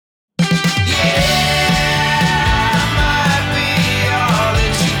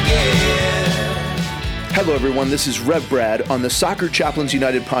Hello, everyone. This is Rev Brad on the Soccer Chaplains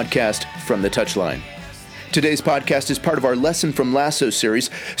United podcast from the Touchline. Today's podcast is part of our Lesson from Lasso series,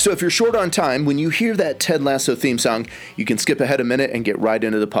 so if you're short on time, when you hear that Ted Lasso theme song, you can skip ahead a minute and get right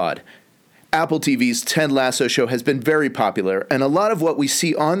into the pod. Apple TV's Ted Lasso show has been very popular, and a lot of what we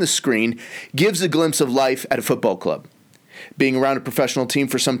see on the screen gives a glimpse of life at a football club. Being around a professional team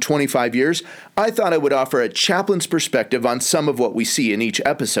for some 25 years, I thought I would offer a chaplain's perspective on some of what we see in each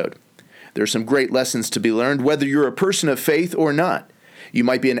episode. There are some great lessons to be learned, whether you're a person of faith or not. You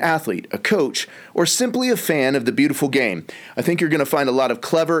might be an athlete, a coach, or simply a fan of the beautiful game. I think you're going to find a lot of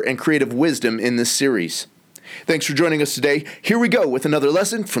clever and creative wisdom in this series. Thanks for joining us today. Here we go with another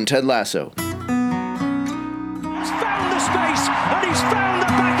lesson from Ted Lasso. He's found the space, and he's found the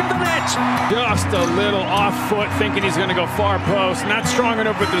back of the net. Just a little off foot, thinking he's going to go far post. Not strong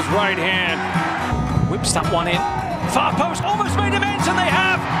enough with his right hand. Whips that one in. Far post, almost made him ends, and they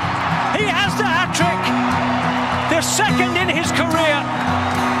have. He has the hat-trick. The second in his career.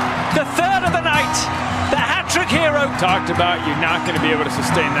 The third of the night. The hat-trick hero. Talked about you're not going to be able to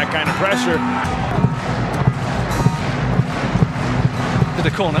sustain that kind of pressure. To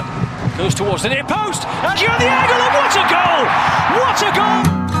the corner. Goes towards the near post. And you're on the angle. And what a goal! What a goal!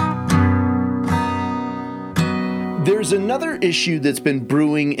 There's another issue that's been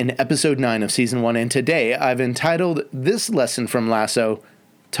brewing in episode 9 of season 1, and today I've entitled this lesson from Lasso,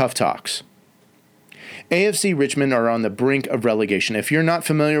 Tough Talks. AFC Richmond are on the brink of relegation. If you're not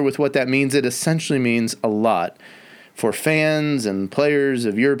familiar with what that means, it essentially means a lot. For fans and players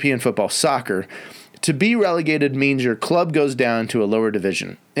of European football soccer, to be relegated means your club goes down to a lower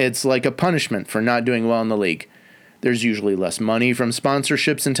division. It's like a punishment for not doing well in the league. There's usually less money from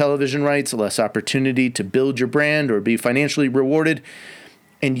sponsorships and television rights, less opportunity to build your brand or be financially rewarded,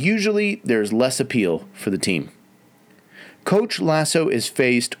 and usually there's less appeal for the team. Coach Lasso is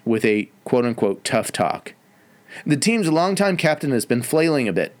faced with a quote-unquote tough talk. The team's longtime captain has been flailing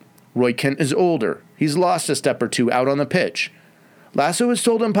a bit. Roy Kent is older. He's lost a step or two out on the pitch. Lasso has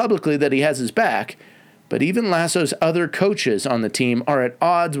told him publicly that he has his back, but even Lasso's other coaches on the team are at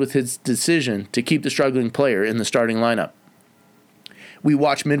odds with his decision to keep the struggling player in the starting lineup. We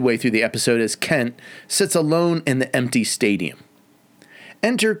watch midway through the episode as Kent sits alone in the empty stadium.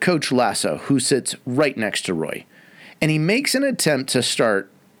 Enter Coach Lasso, who sits right next to Roy, and he makes an attempt to start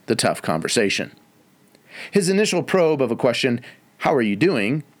the tough conversation. His initial probe of a question, "How are you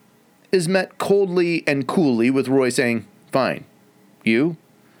doing?" is met coldly and coolly with Roy saying, "Fine. You?"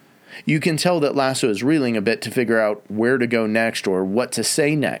 You can tell that Lasso is reeling a bit to figure out where to go next or what to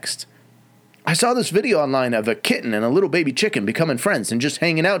say next. I saw this video online of a kitten and a little baby chicken becoming friends and just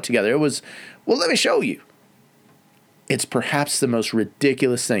hanging out together. It was, well, let me show you. It's perhaps the most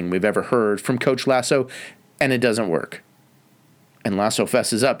ridiculous thing we've ever heard from Coach Lasso, and it doesn't work. And Lasso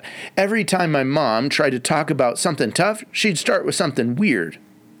fesses up. Every time my mom tried to talk about something tough, she'd start with something weird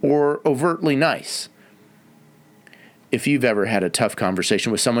or overtly nice. If you've ever had a tough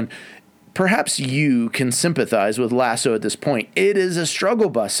conversation with someone, perhaps you can sympathize with Lasso at this point. It is a struggle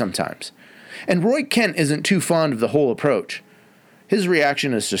bus sometimes. And Roy Kent isn't too fond of the whole approach. His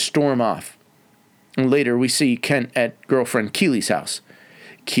reaction is to storm off. And later we see Kent at girlfriend Keely's house.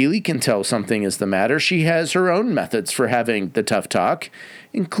 Keely can tell something is the matter. She has her own methods for having the tough talk,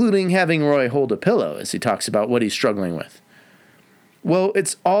 including having Roy hold a pillow as he talks about what he's struggling with. Well,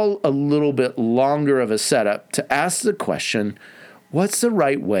 it's all a little bit longer of a setup to ask the question, what's the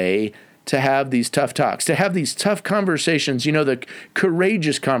right way to have these tough talks, to have these tough conversations, the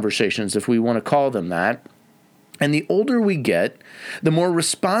courageous conversations, if we want to call them that. And the older we get, the more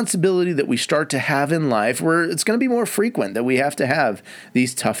responsibility that we start to have in life, where it's going to be more frequent that we have to have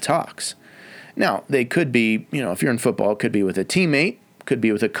these tough talks. Now, they could be, if you're in football, it could be with a teammate, could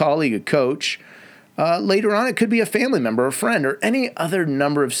be with a colleague, a coach. Later on, it could be a family member, a friend, or any other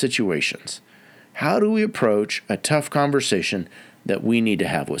number of situations. How do we approach a tough conversation that we need to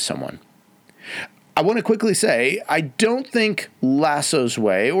have with someone? I want to quickly say, I don't think Lasso's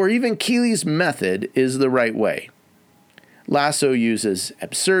way, or even Keely's method, is the right way. Lasso uses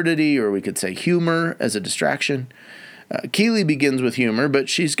absurdity, or we could say humor, as a distraction. Keely begins with humor, but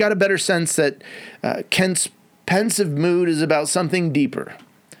she's got a better sense that Kent's pensive mood is about something deeper.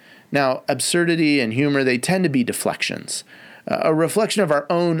 Now, absurdity and humor, they tend to be deflections, a reflection of our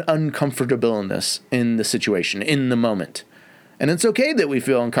own uncomfortableness in the situation, in the moment. And it's okay that we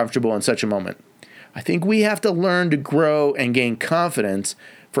feel uncomfortable in such a moment. I think we have to learn to grow and gain confidence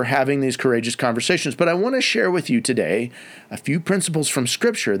for having these courageous conversations. But I want to share with you today a few principles from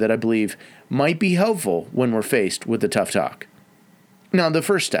Scripture that I believe might be helpful when we're faced with the tough talk. Now, the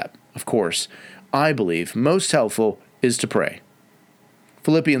first step, of course, I believe most helpful is to pray.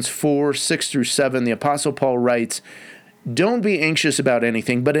 Philippians 4:6-7, the Apostle Paul writes, "Don't be anxious about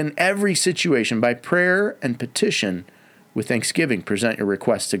anything, but in every situation, by prayer and petition, with thanksgiving, present your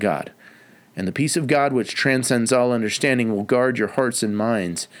requests to God. And the peace of God, which transcends all understanding, will guard your hearts and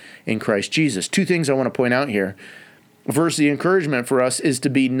minds in Christ Jesus." Two things I want to point out here. First, the encouragement for us is to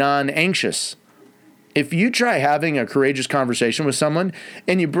be non-anxious. If you try having a courageous conversation with someone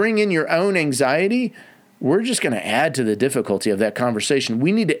and you bring in your own anxiety, we're just going to add to the difficulty of that conversation.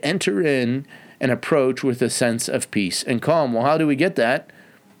 We need to enter in and approach with a sense of peace and calm. Well, how do we get that?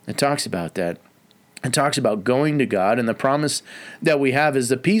 It talks about that. It talks about going to God, and the promise that we have is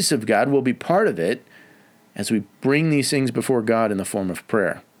the peace of God will be part of it as we bring these things before God in the form of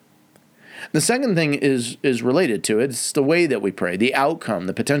prayer. The second thing is related to it. It's the way that we pray, the outcome,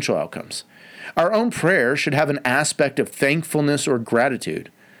 the potential outcomes. Our own prayer should have an aspect of thankfulness or gratitude.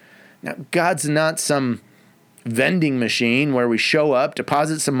 Now, God's not some vending machine where we show up,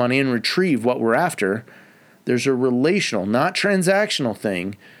 deposit some money, and retrieve what we're after. There's a relational, not transactional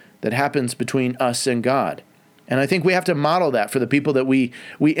thing that happens between us and God. And I think we have to model that for the people that we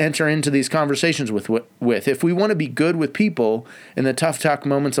enter into these conversations with. If we want to be good with people in the tough talk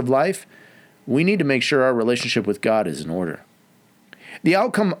moments of life, we need to make sure our relationship with God is in order. The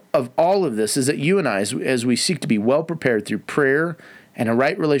outcome of all of this is that you and I, as we seek to be well prepared through prayer and a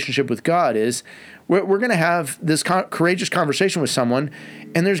right relationship with God, is we're going to have this courageous conversation with someone,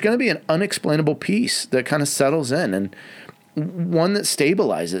 and there's going to be an unexplainable peace that kind of settles in, and one that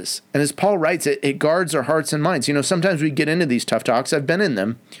stabilizes. And as Paul writes, it guards our hearts and minds. You know, sometimes we get into these tough talks. I've been in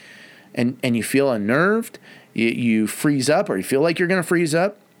them, and you feel unnerved, you freeze up, or you feel like you're going to freeze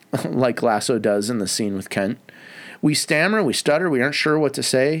up, like Lasso does in the scene with Kent. We stammer, we stutter, we aren't sure what to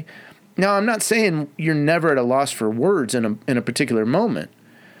say. Now, I'm not saying you're never at a loss for words in a particular moment,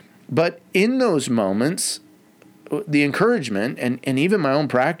 but in those moments, the encouragement and even my own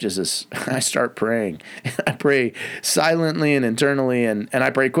practice is I start praying. I pray silently and internally, and I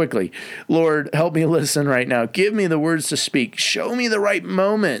pray quickly. Lord, help me listen right now. Give me the words to speak. Show me the right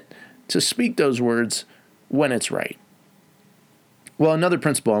moment to speak those words when it's right. Well, another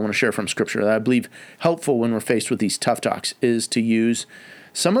principle I want to share from Scripture that I believe helpful when we're faced with these tough talks is to use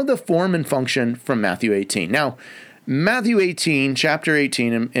some of the form and function from Matthew 18. Now, Matthew 18, chapter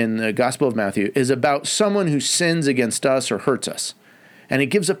 18 in the Gospel of Matthew, is about someone who sins against us or hurts us. And it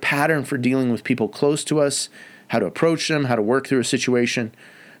gives a pattern for dealing with people close to us, how to approach them, how to work through a situation.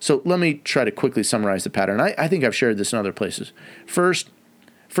 So let me try to quickly summarize the pattern. I think I've shared this in other places. First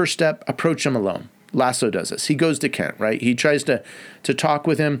step, approach them alone. Lasso does this. He goes to Kent, right? He tries to talk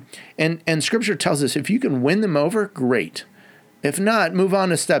with him. And Scripture tells us if you can win them over, great. If not, move on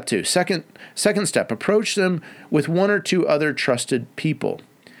to step 2. Second step, approach them with one or two other trusted people.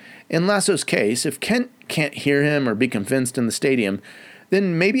 In Lasso's case, if Kent can't hear him or be convinced in the stadium,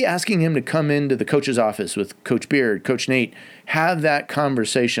 then maybe asking him to come into the coach's office with Coach Beard, Coach Nate, have that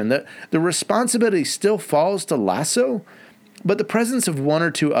conversation. The responsibility still falls to Lasso, but the presence of one or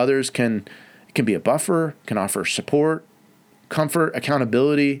two others can be a buffer, can offer support, comfort,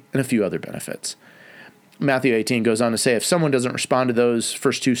 accountability, and a few other benefits. Matthew 18 goes on to say, if someone doesn't respond to those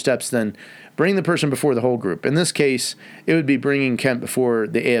first 2 steps, then bring the person before the whole group. In this case, it would be bringing Kent before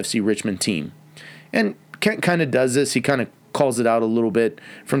the AFC Richmond team. And Kent kind of does this. He kind of calls it out a little bit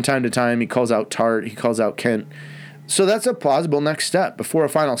from time to time. He calls out Tart. He calls out Kent. So that's a plausible next step. Before a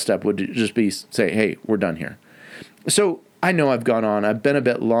final step would just be say, hey, we're done here. So I know I've gone on. I've been a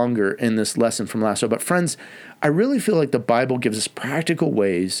bit longer in this lesson from Lasso. But friends, I really feel like the Bible gives us practical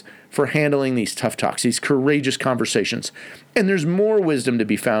ways for handling these tough talks, these courageous conversations. And there's more wisdom to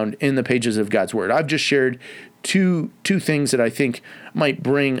be found in the pages of God's Word. I've just shared two things that I think might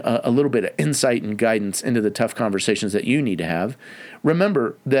bring a little bit of insight and guidance into the tough conversations that you need to have.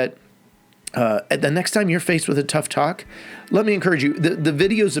 Remember that the next time you're faced with a tough talk, let me encourage you, the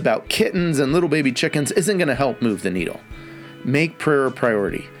videos about kittens and little baby chickens isn't going to help move the needle. Make prayer a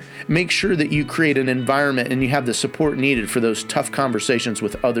priority. Make sure that you create an environment and you have the support needed for those tough conversations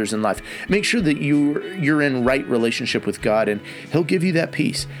with others in life. Make sure that you're in right relationship with God, and He'll give you that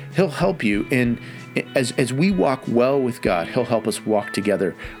peace. He'll help you as we walk well with God, He'll help us walk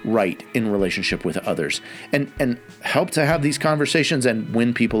together right in relationship with others, and help to have these conversations and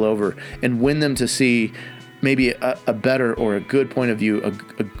win people over and win them to see maybe a better or a good point of view,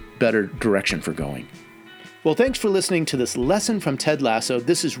 a better direction for going. Well, thanks for listening to this lesson from Ted Lasso.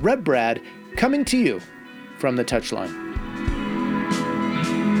 This is Reb Brad coming to you from the Touchline.